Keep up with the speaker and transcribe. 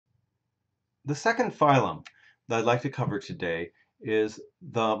The second phylum that I'd like to cover today is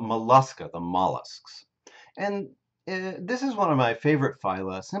the Mollusca, the mollusks. And this is one of my favorite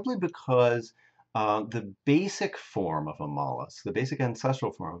phyla simply because the basic form of a mollusk, the basic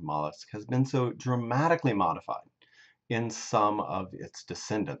ancestral form of mollusk, has been so dramatically modified in some of its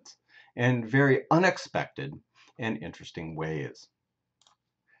descendants in very unexpected and interesting ways.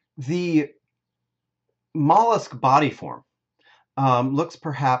 The mollusk body form was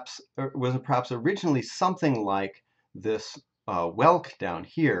perhaps originally something like this whelk down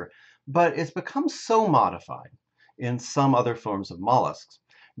here, but it's become so modified in some other forms of mollusks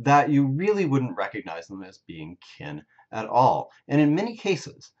that you really wouldn't recognize them as being kin at all. And in many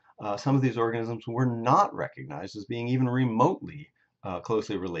cases, some of these organisms were not recognized as being even remotely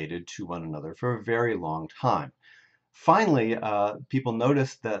closely related to one another for a very long time. Finally, people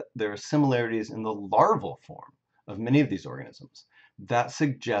noticed that there are similarities in the larval form of many of these organisms that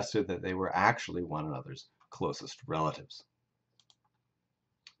suggested that they were actually one another's closest relatives.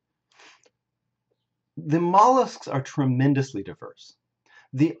 The mollusks are tremendously diverse.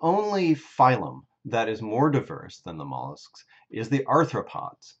 The only phylum that is more diverse than the mollusks is the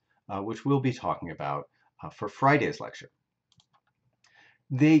arthropods, which we'll be talking about for Friday's lecture.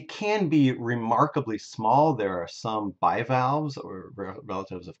 They can be remarkably small. There are some bivalves, or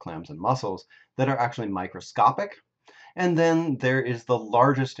relatives of clams and mussels, that are actually microscopic. And then there is the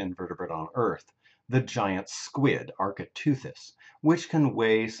largest invertebrate on Earth, the giant squid, Architeuthis, which can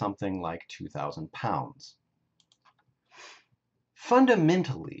weigh something like 2,000 pounds.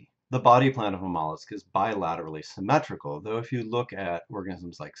 Fundamentally, the body plan of a mollusk is bilaterally symmetrical, though if you look at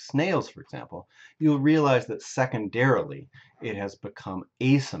organisms like snails, for example, you'll realize that secondarily it has become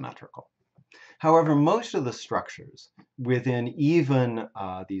asymmetrical. However, most of the structures within even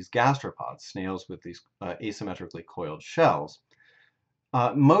these gastropods, snails with these asymmetrically coiled shells,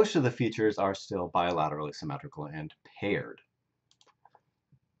 most of the features are still bilaterally symmetrical and paired.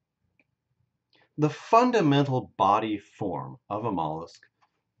 The fundamental body form of a mollusk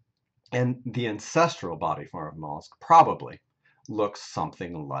and the ancestral body form of a mollusk probably looks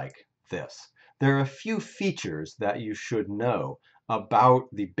something like this. There are a few features that you should know about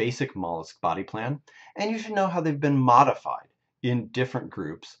the basic mollusk body plan, and you should know how they've been modified in different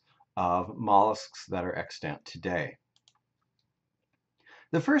groups of mollusks that are extant today.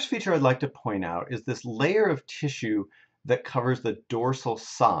 The first feature I'd like to point out is this layer of tissue that covers the dorsal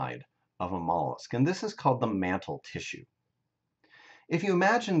side of a mollusk, and this is called the mantle tissue. If you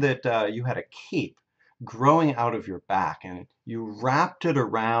imagine that you had a cape growing out of your back and you wrapped it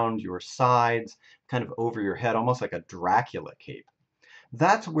around your sides, kind of over your head, almost like a Dracula cape,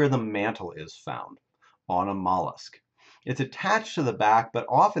 that's where the mantle is found on a mollusk. It's attached to the back, but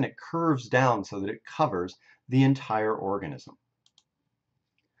often it curves down so that it covers the entire organism.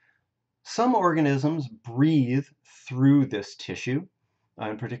 Some organisms breathe through this tissue,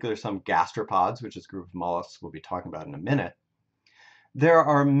 in particular some gastropods, which is a group of mollusks we'll be talking about in a minute. There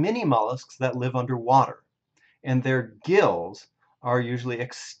are many mollusks that live underwater, and their gills are usually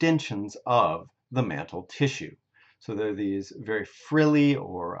extensions of the mantle tissue. So they're these very frilly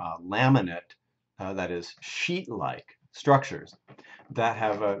or laminate, that is sheet-like structures that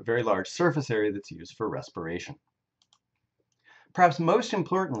have a very large surface area that's used for respiration. Perhaps most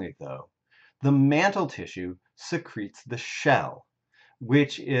importantly, though, the mantle tissue secretes the shell,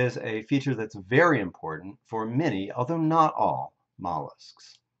 which is a feature that's very important for many, although not all,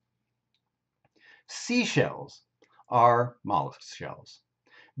 mollusks. Seashells are mollusk shells.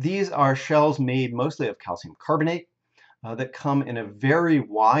 These are shells made mostly of calcium carbonate that come in a very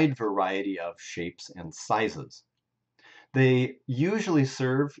wide variety of shapes and sizes. They usually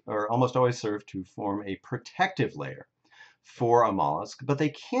serve, or almost always serve, to form a protective layer for a mollusk, but they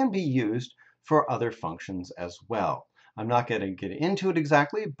can be used for other functions as well. I'm not going to get into it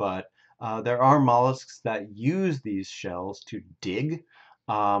exactly, but there are mollusks that use these shells to dig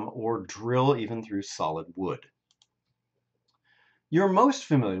or drill even through solid wood. You're most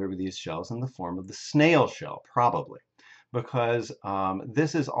familiar with these shells in the form of the snail shell, probably, because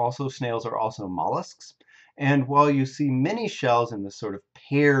snails are also mollusks. And while you see many shells in this sort of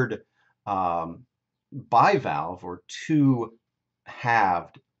paired bivalve or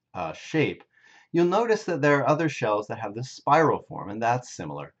two-halved shape, you'll notice that there are other shells that have this spiral form, and that's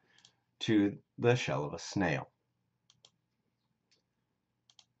similar to the shell of a snail.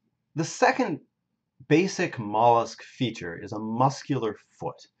 The second basic mollusk feature is a muscular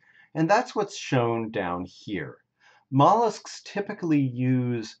foot, and that's what's shown down here. Mollusks typically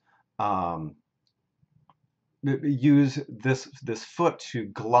use this foot to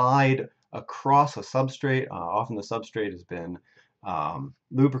glide across a substrate. Often the substrate has been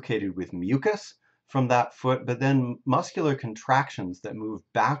lubricated with mucus from that foot, but then muscular contractions that move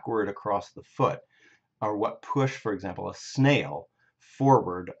backward across the foot are what push, for example, a snail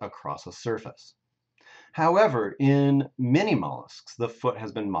forward across a surface. However, in many mollusks, the foot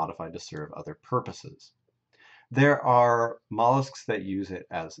has been modified to serve other purposes. There are mollusks that use it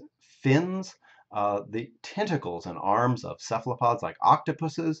as fins. The tentacles and arms of cephalopods like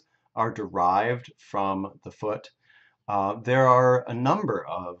octopuses are derived from the foot. There are a number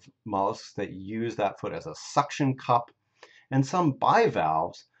of mollusks that use that foot as a suction cup, and some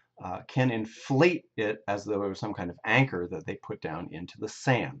bivalves can inflate it as though it was some kind of anchor that they put down into the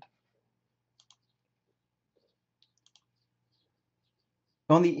sand.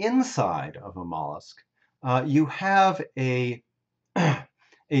 On the inside of a mollusk, you have a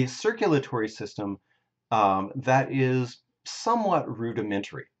circulatory system that is somewhat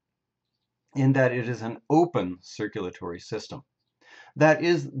rudimentary in that it is an open circulatory system. That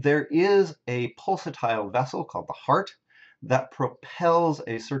is, there is a pulsatile vessel called the heart that propels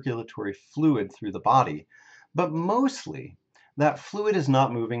a circulatory fluid through the body, but mostly that fluid is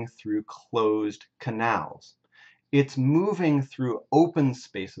not moving through closed canals. It's moving through open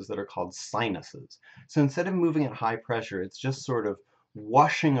spaces that are called sinuses. So instead of moving at high pressure, it's just sort of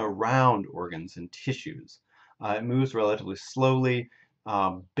washing around organs and tissues. It moves relatively slowly,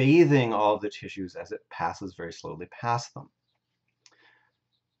 bathing all of the tissues as it passes very slowly past them.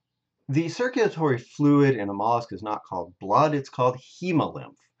 The circulatory fluid in a mollusk is not called blood, it's called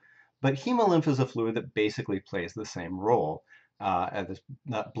hemolymph. But hemolymph is a fluid that basically plays the same role as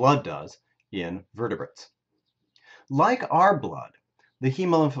that blood does in vertebrates. Like our blood, the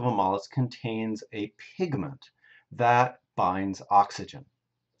hemolymph of a mollusk contains a pigment that binds oxygen.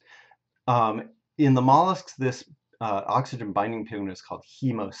 In the mollusks, this oxygen binding pigment is called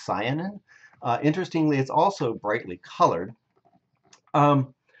hemocyanin. Interestingly, it's also brightly colored,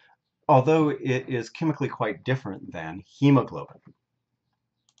 although it is chemically quite different than hemoglobin.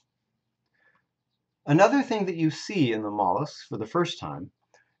 Another thing that you see in the mollusks for the first time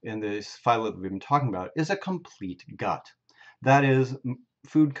in this phyla that we've been talking about is a complete gut. That is,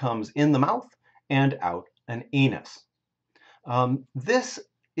 food comes in the mouth and out an anus. This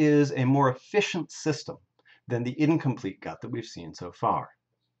is a more efficient system than the incomplete gut that we've seen so far.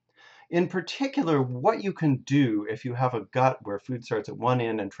 In particular, what you can do if you have a gut where food starts at one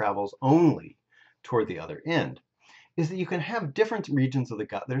end and travels only toward the other end is that you can have different regions of the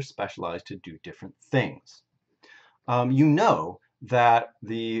gut that are specialized to do different things. You know that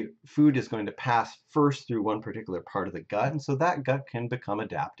the food is going to pass first through one particular part of the gut, and so that gut can become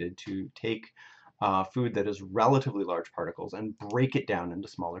adapted to take food that is relatively large particles and break it down into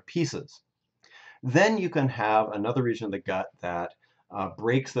smaller pieces. Then you can have another region of the gut that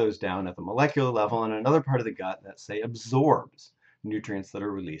breaks those down at the molecular level, and another part of the gut that, say, absorbs nutrients that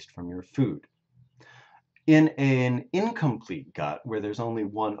are released from your food. In an incomplete gut, where there's only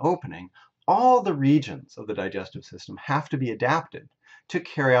one opening, all the regions of the digestive system have to be adapted to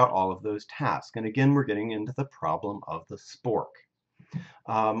carry out all of those tasks. And again, we're getting into the problem of the spork.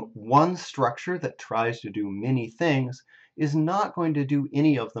 One structure that tries to do many things is not going to do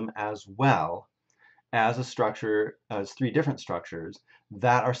any of them as well as a structure, as three different structures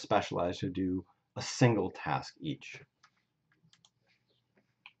that are specialized to do a single task each.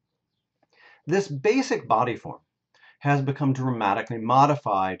 This basic body form has become dramatically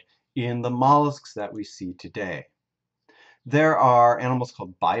modified in the mollusks that we see today. There are animals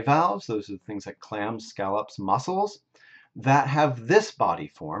called bivalves, those are things like clams, scallops, mussels, that have this body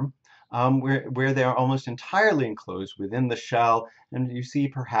form, where they are almost entirely enclosed within the shell, and you see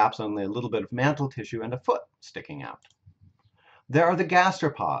perhaps only a little bit of mantle tissue and a foot sticking out. There are the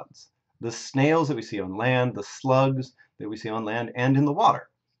gastropods, the snails that we see on land, the slugs that we see on land and in the water.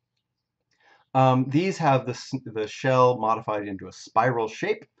 These have the shell modified into a spiral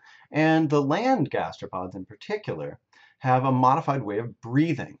shape, and the land gastropods in particular have a modified way of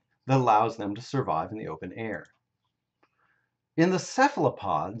breathing that allows them to survive in the open air. In the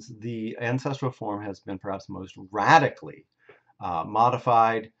cephalopods, the ancestral form has been perhaps most radically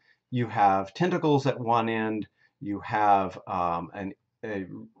modified. You have tentacles at one end, you have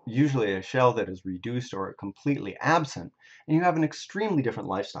usually a shell that is reduced or completely absent, and you have an extremely different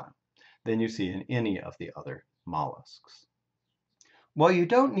lifestyle than you see in any of the other mollusks. While you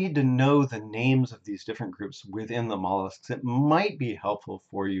don't need to know the names of these different groups within the mollusks, it might be helpful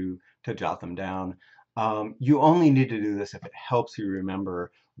for you to jot them down. You only need to do this if it helps you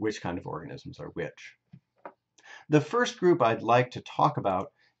remember which kind of organisms are which. The first group I'd like to talk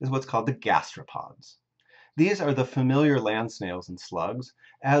about is what's called the gastropods. These are the familiar land snails and slugs,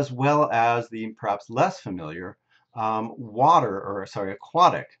 as well as the perhaps less familiar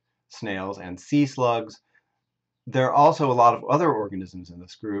aquatic snails and sea slugs. There are also a lot of other organisms in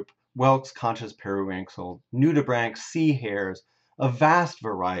this group: whelks, conchs, periwinkle, nudibranchs, sea hares, a vast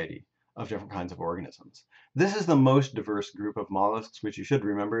variety of different kinds of organisms. This is the most diverse group of mollusks, which you should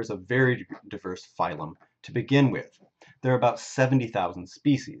remember is a very diverse phylum to begin with. There are about 70,000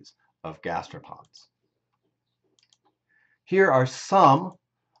 species of gastropods. Here are some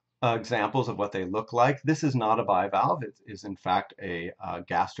examples of what they look like. This is not a bivalve. It is in fact a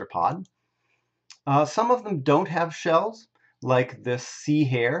gastropod. Some of them don't have shells, like this sea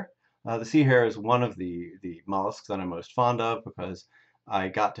hare. The sea hare is one of the mollusks that I'm most fond of because I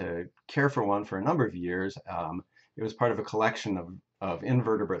got to care for one for a number of years. It was part of a collection of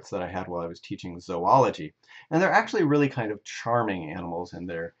invertebrates that I had while I was teaching zoology. And they're actually really kind of charming animals in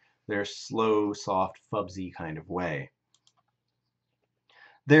their slow, soft, fubsy kind of way.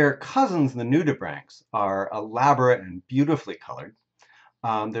 Their cousins, the nudibranchs, are elaborate and beautifully colored.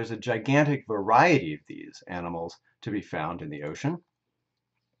 There's a gigantic variety of these animals to be found in the ocean.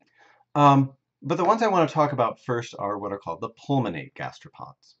 But the ones I want to talk about first are what are called the pulmonate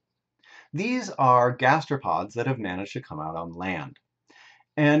gastropods. These are gastropods that have managed to come out on land.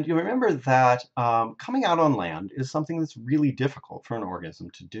 And you remember that coming out on land is something that's really difficult for an organism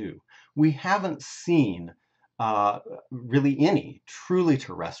to do. We haven't seen really any truly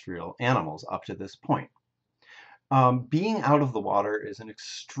terrestrial animals up to this point. Being out of the water is an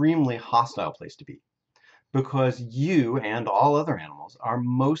extremely hostile place to be because you and all other animals are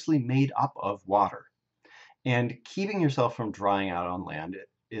mostly made up of water. And keeping yourself from drying out on land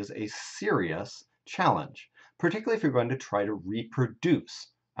is a serious challenge, particularly if you're going to try to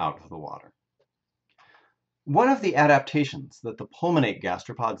reproduce out of the water. One of the adaptations that the pulmonate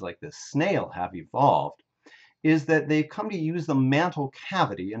gastropods like this snail have evolved is that they've come to use the mantle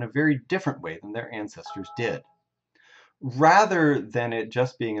cavity in a very different way than their ancestors did. Rather than it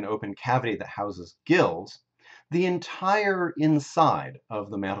just being an open cavity that houses gills, the entire inside of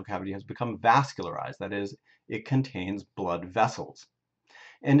the mantle cavity has become vascularized. That is, it contains blood vessels.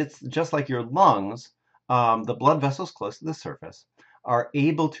 And it's just like your lungs, the blood vessels close to the surface are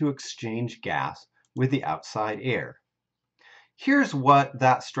able to exchange gas with the outside air. Here's what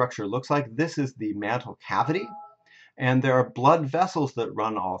that structure looks like. This is the mantle cavity, and there are blood vessels that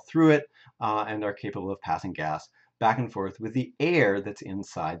run all through it, and are capable of passing gas back and forth with the air that's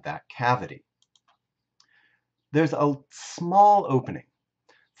inside that cavity. There's a small opening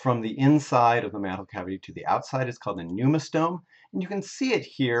from the inside of the mantle cavity to the outside. It's called a pneumostome, and you can see it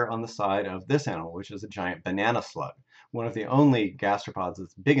here on the side of this animal, which is a giant banana slug, one of the only gastropods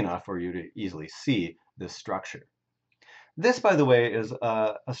that's big enough for you to easily see this structure. This, by the way, is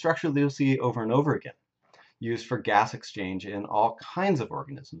a structure that you'll see over and over again, used for gas exchange in all kinds of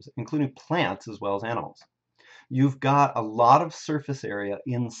organisms, including plants as well as animals. You've got a lot of surface area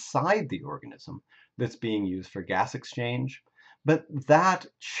inside the organism that's being used for gas exchange, but that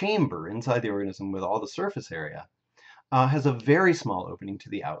chamber inside the organism with all the surface area has a very small opening to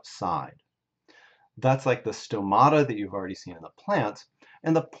the outside. That's like the stomata that you've already seen in the plants,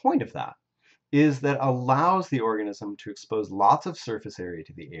 and the point of that is that allows the organism to expose lots of surface area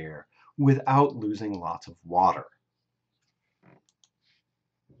to the air without losing lots of water.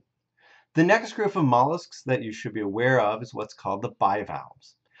 The next group of mollusks that you should be aware of is what's called the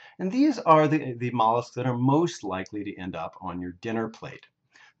bivalves. And these are the mollusks that are most likely to end up on your dinner plate.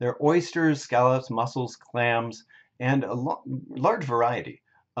 They're oysters, scallops, mussels, clams, and a large variety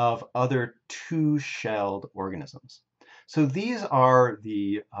of other two-shelled organisms. So these are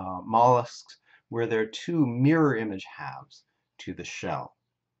the mollusks where there are two mirror image halves to the shell.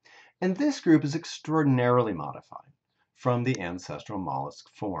 And this group is extraordinarily modified from the ancestral mollusk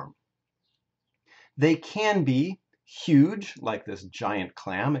form. They can be huge, like this giant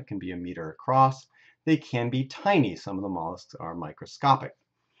clam. It can be a meter across. They can be tiny. Some of the mollusks are microscopic.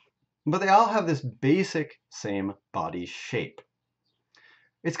 But they all have this basic same body shape.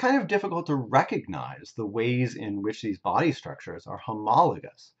 It's kind of difficult to recognize the ways in which these body structures are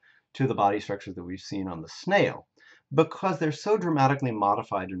homologous to the body structures that we've seen on the snail, because they're so dramatically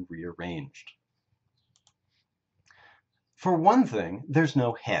modified and rearranged. For one thing, there's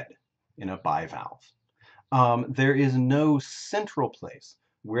no head in a bivalve. There is no central place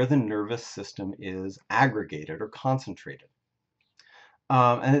where the nervous system is aggregated or concentrated.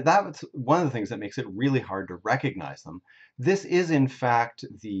 And that's one of the things that makes it really hard to recognize them. This is in fact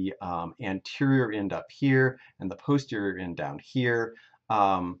the anterior end up here and the posterior end down here,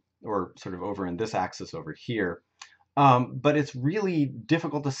 or sort of over in this axis over here. But it's really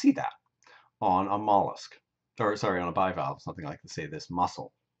difficult to see that on a mollusk, or sorry, on a bivalve, something like, say, this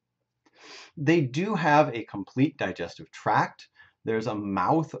mussel. They do have a complete digestive tract. There's a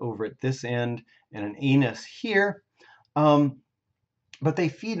mouth over at this end and an anus here, but they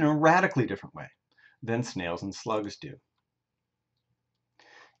feed in a radically different way than snails and slugs do.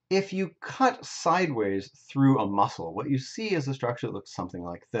 If you cut sideways through a mussel, what you see is a structure that looks something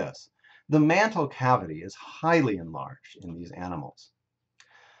like this. The mantle cavity is highly enlarged in these animals.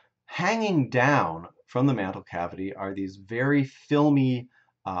 Hanging down from the mantle cavity are these very filmy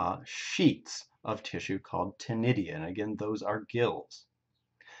sheets of tissue called ctenidia, and again, those are gills.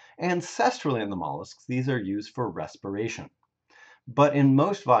 Ancestrally in the mollusks, these are used for respiration, but in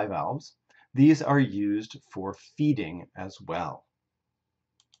most bivalves, these are used for feeding as well.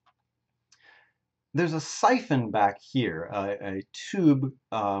 There's a siphon back here, a tube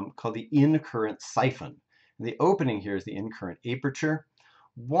called the incurrent siphon. And the opening here is the incurrent aperture.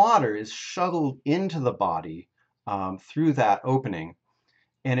 Water is shuttled into the body through that opening,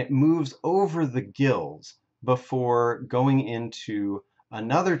 and it moves over the gills before going into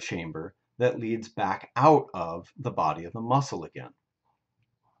another chamber that leads back out of the body of the mussel again.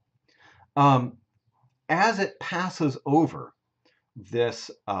 As it passes over this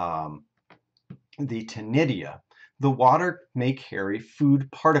the ctenidia, the water may carry food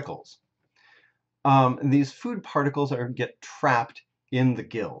particles. These food particles get trapped in the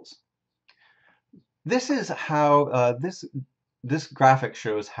gills. This is how this graphic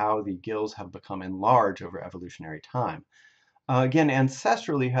shows how the gills have become enlarged over evolutionary time. Again,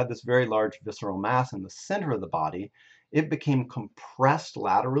 ancestrally had this very large visceral mass in the center of the body. It became compressed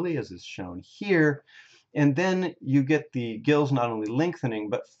laterally, as is shown here, and then you get the gills not only lengthening,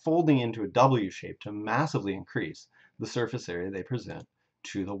 but folding into a W shape to massively increase the surface area they present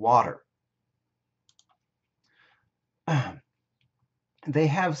to the water. They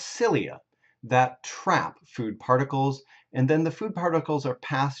have cilia that trap food particles, and then the food particles are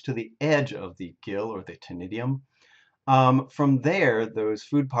passed to the edge of the gill or the ctenidium. From there, those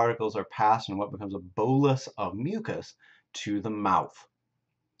food particles are passed in what becomes a bolus of mucus to the mouth.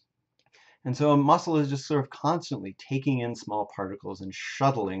 And so a mussel is just sort of constantly taking in small particles and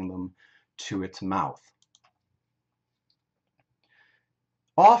shuttling them to its mouth.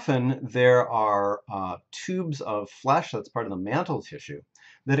 Often there are tubes of flesh that's part of the mantle tissue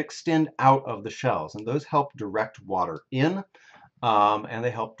that extend out of the shells, and those help direct water in and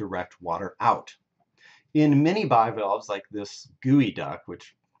they help direct water out. In many bivalves, like this geoduck,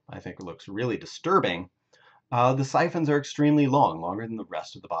 which I think looks really disturbing, the siphons are extremely long, longer than the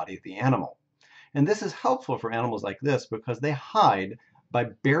rest of the body of the animal. And this is helpful for animals like this because they hide by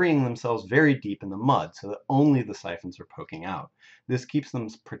burying themselves very deep in the mud so that only the siphons are poking out. This keeps them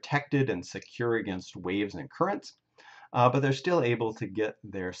protected and secure against waves and currents, but they're still able to get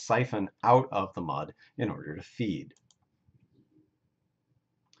their siphon out of the mud in order to feed.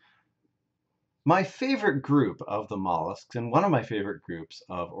 My favorite group of the mollusks, and one of my favorite groups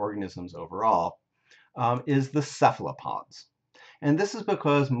of organisms overall, is the cephalopods. And this is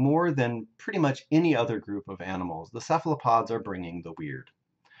because more than pretty much any other group of animals, the cephalopods are bringing the weird.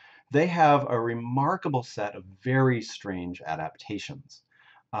 They have a remarkable set of very strange adaptations.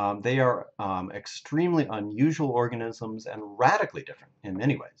 They are extremely unusual organisms and radically different in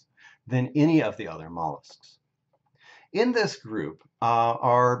many ways than any of the other mollusks. In this group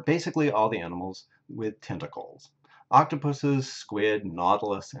are basically all the animals with tentacles: octopuses, squid,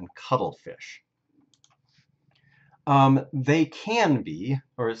 nautilus, and cuttlefish. They can be,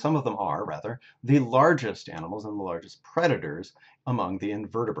 or some of them are rather, the largest animals and the largest predators among the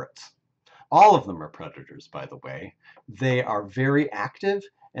invertebrates. All of them are predators, by the way. They are very active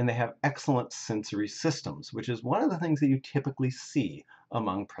and they have excellent sensory systems, which is one of the things that you typically see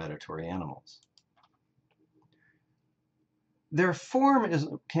among predatory animals. Their form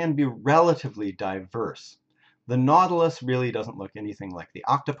can be relatively diverse. The nautilus really doesn't look anything like the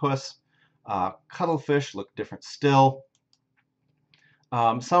octopus. Cuttlefish look different still.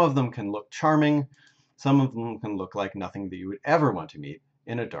 Some of them can look charming. Some of them can look like nothing that you would ever want to meet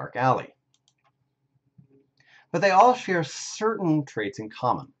in a dark alley. But they all share certain traits in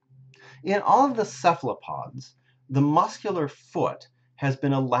common. In all of the cephalopods, the muscular foot has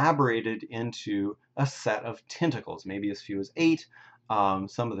been elaborated into a set of tentacles, maybe as few as 8.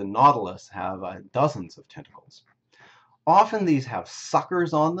 Some of the nautilus have dozens of tentacles. Often these have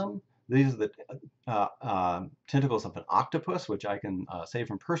suckers on them. These are the tentacles of an octopus, which I can say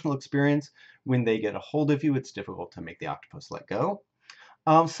from personal experience. When they get a hold of you, it's difficult to make the octopus let go.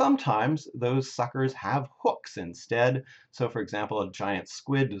 Sometimes those suckers have hooks instead. So for example, a giant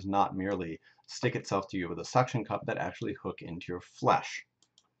squid does not merely stick itself to you with a suction cup, but actually hook into your flesh.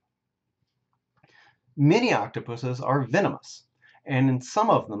 Many octopuses are venomous, And in some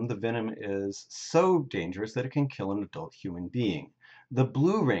of them, the venom is so dangerous that it can kill an adult human being. The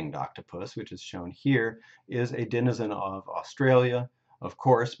blue-ringed octopus, which is shown here, is a denizen of Australia, of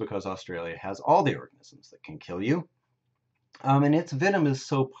course, because Australia has all the organisms that can kill you. And its venom is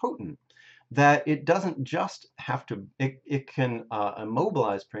so potent that it doesn't just have to, it can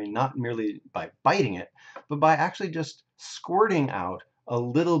immobilize prey not merely by biting it, but by actually just squirting out a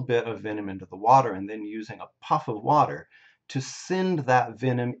little bit of venom into the water and then using a puff of water to send that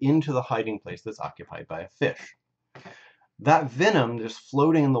venom into the hiding place that's occupied by a fish. That venom just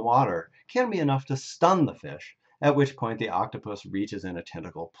floating in the water can be enough to stun the fish, at which point the octopus reaches in a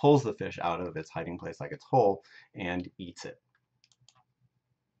tentacle, pulls the fish out of its hiding place like its hole, and eats it.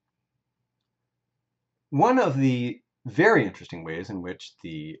 One of the very interesting ways in which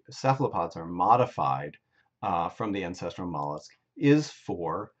the cephalopods are modified from the ancestral mollusk is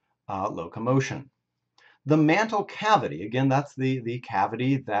for locomotion. The mantle cavity, again, that's the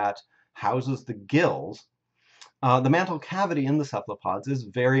cavity that houses the gills. The mantle cavity in the cephalopods is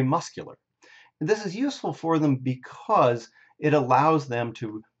very muscular. This is useful for them because it allows them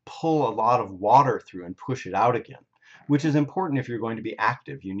to pull a lot of water through and push it out again, which is important if you're going to be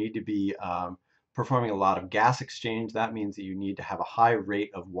active. You need to be performing a lot of gas exchange. That means that you need to have a high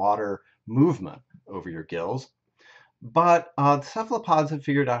rate of water movement over your gills. But the cephalopods have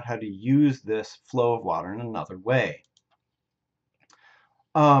figured out how to use this flow of water in another way.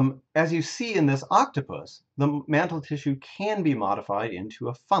 As you see in this octopus, the mantle tissue can be modified into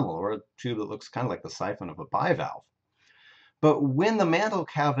a funnel, or a tube that looks kind of like the siphon of a bivalve. But when the mantle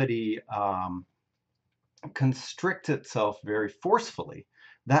cavity constricts itself very forcefully,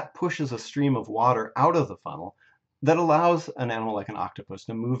 that pushes a stream of water out of the funnel that allows an animal like an octopus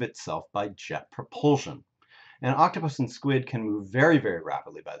to move itself by jet propulsion. And octopus and squid can move very, very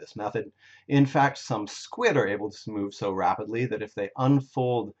rapidly by this method. In fact, some squid are able to move so rapidly that if they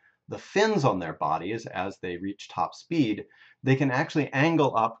unfold the fins on their bodies as they reach top speed, they can actually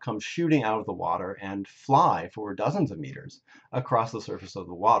angle up, come shooting out of the water, and fly for dozens of meters across the surface of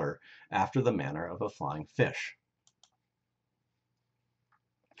the water after the manner of a flying fish.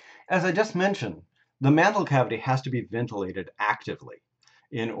 As I just mentioned, the mantle cavity has to be ventilated actively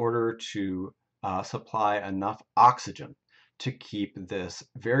in order to supply enough oxygen to keep these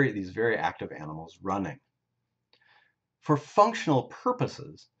very active animals running. For functional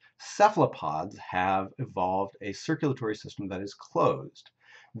purposes, cephalopods have evolved a circulatory system that is closed.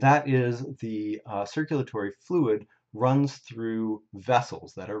 That is, the circulatory fluid runs through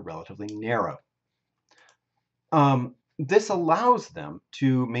vessels that are relatively narrow. This allows them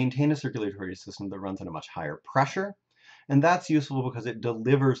to maintain a circulatory system that runs at a much higher pressure, and that's useful because it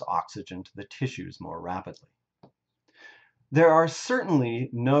delivers oxygen to the tissues more rapidly. There are certainly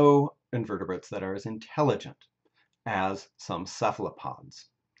no invertebrates that are as intelligent as some cephalopods.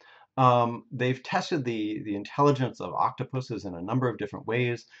 They've tested the intelligence of octopuses in a number of different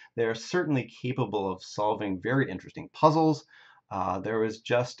ways. They are certainly capable of solving very interesting puzzles. There was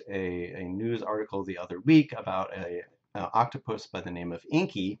just a news article the other week about an octopus by the name of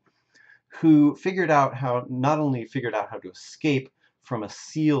Inky, who not only figured out how to escape from a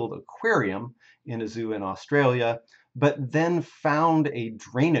sealed aquarium in a zoo in Australia, but then found a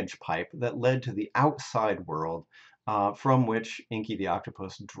drainage pipe that led to the outside world, from which Inky the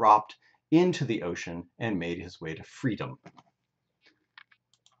octopus dropped into the ocean and made his way to freedom.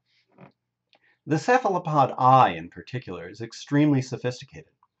 The cephalopod eye, in particular, is extremely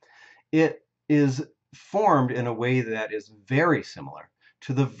sophisticated. It is formed in a way that is very similar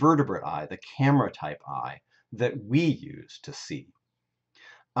to the vertebrate eye, the camera-type eye that we use to see.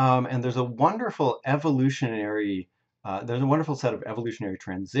 And there's a wonderful set of evolutionary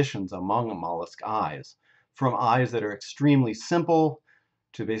transitions among mollusk eyes, from eyes that are extremely simple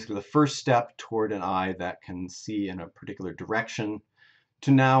to basically the first step toward an eye that can see in a particular direction,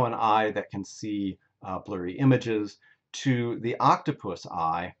 to now an eye that can see blurry images, to the octopus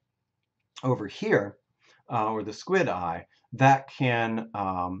eye over here, or the squid eye, that can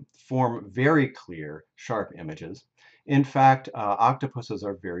form very clear, sharp images. In fact, octopuses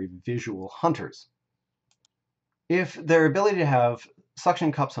are very visual hunters. If their ability to have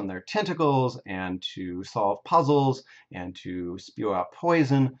suction cups on their tentacles and to solve puzzles and to spew out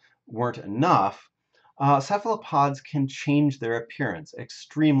poison weren't enough, cephalopods can change their appearance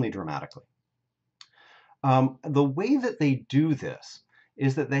extremely dramatically. The way that they do this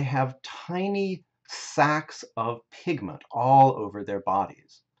is that they have tiny sacs of pigment all over their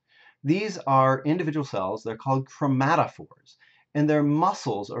bodies. These are individual cells, they're called chromatophores, and they're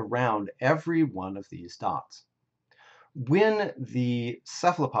muscles around every one of these dots. When the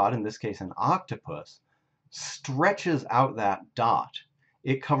cephalopod, in this case an octopus, stretches out that dot,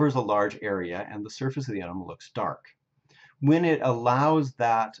 it covers a large area and the surface of the animal looks dark. When it allows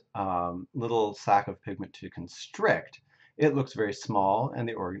that little sac of pigment to constrict, it looks very small and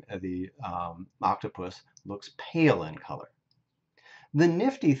the octopus looks pale in color. The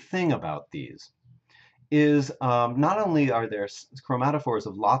nifty thing about these is not only are there chromatophores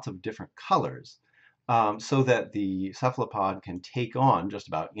of lots of different colors, so that the cephalopod can take on just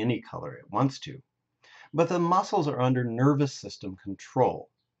about any color it wants to, but the muscles are under nervous system control,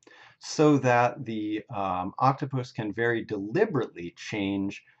 so that the octopus can very deliberately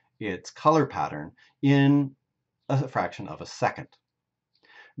change its color pattern in a fraction of a second.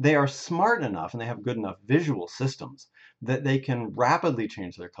 They are smart enough and they have good enough visual systems that they can rapidly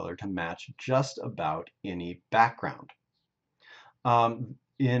change their color to match just about any background.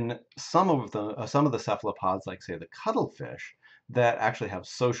 In some of the cephalopods, like say the cuttlefish, that actually have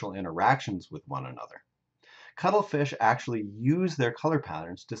social interactions with one another, cuttlefish actually use their color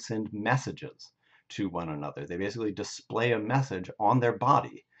patterns to send messages to one another. They basically display a message on their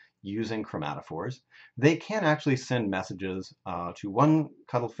body using chromatophores. They can actually send messages to one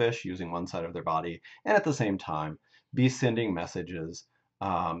cuttlefish using one side of their body, and at the same time be sending messages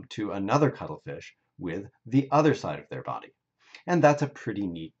to another cuttlefish with the other side of their body. And that's a pretty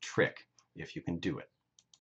neat trick if you can do it.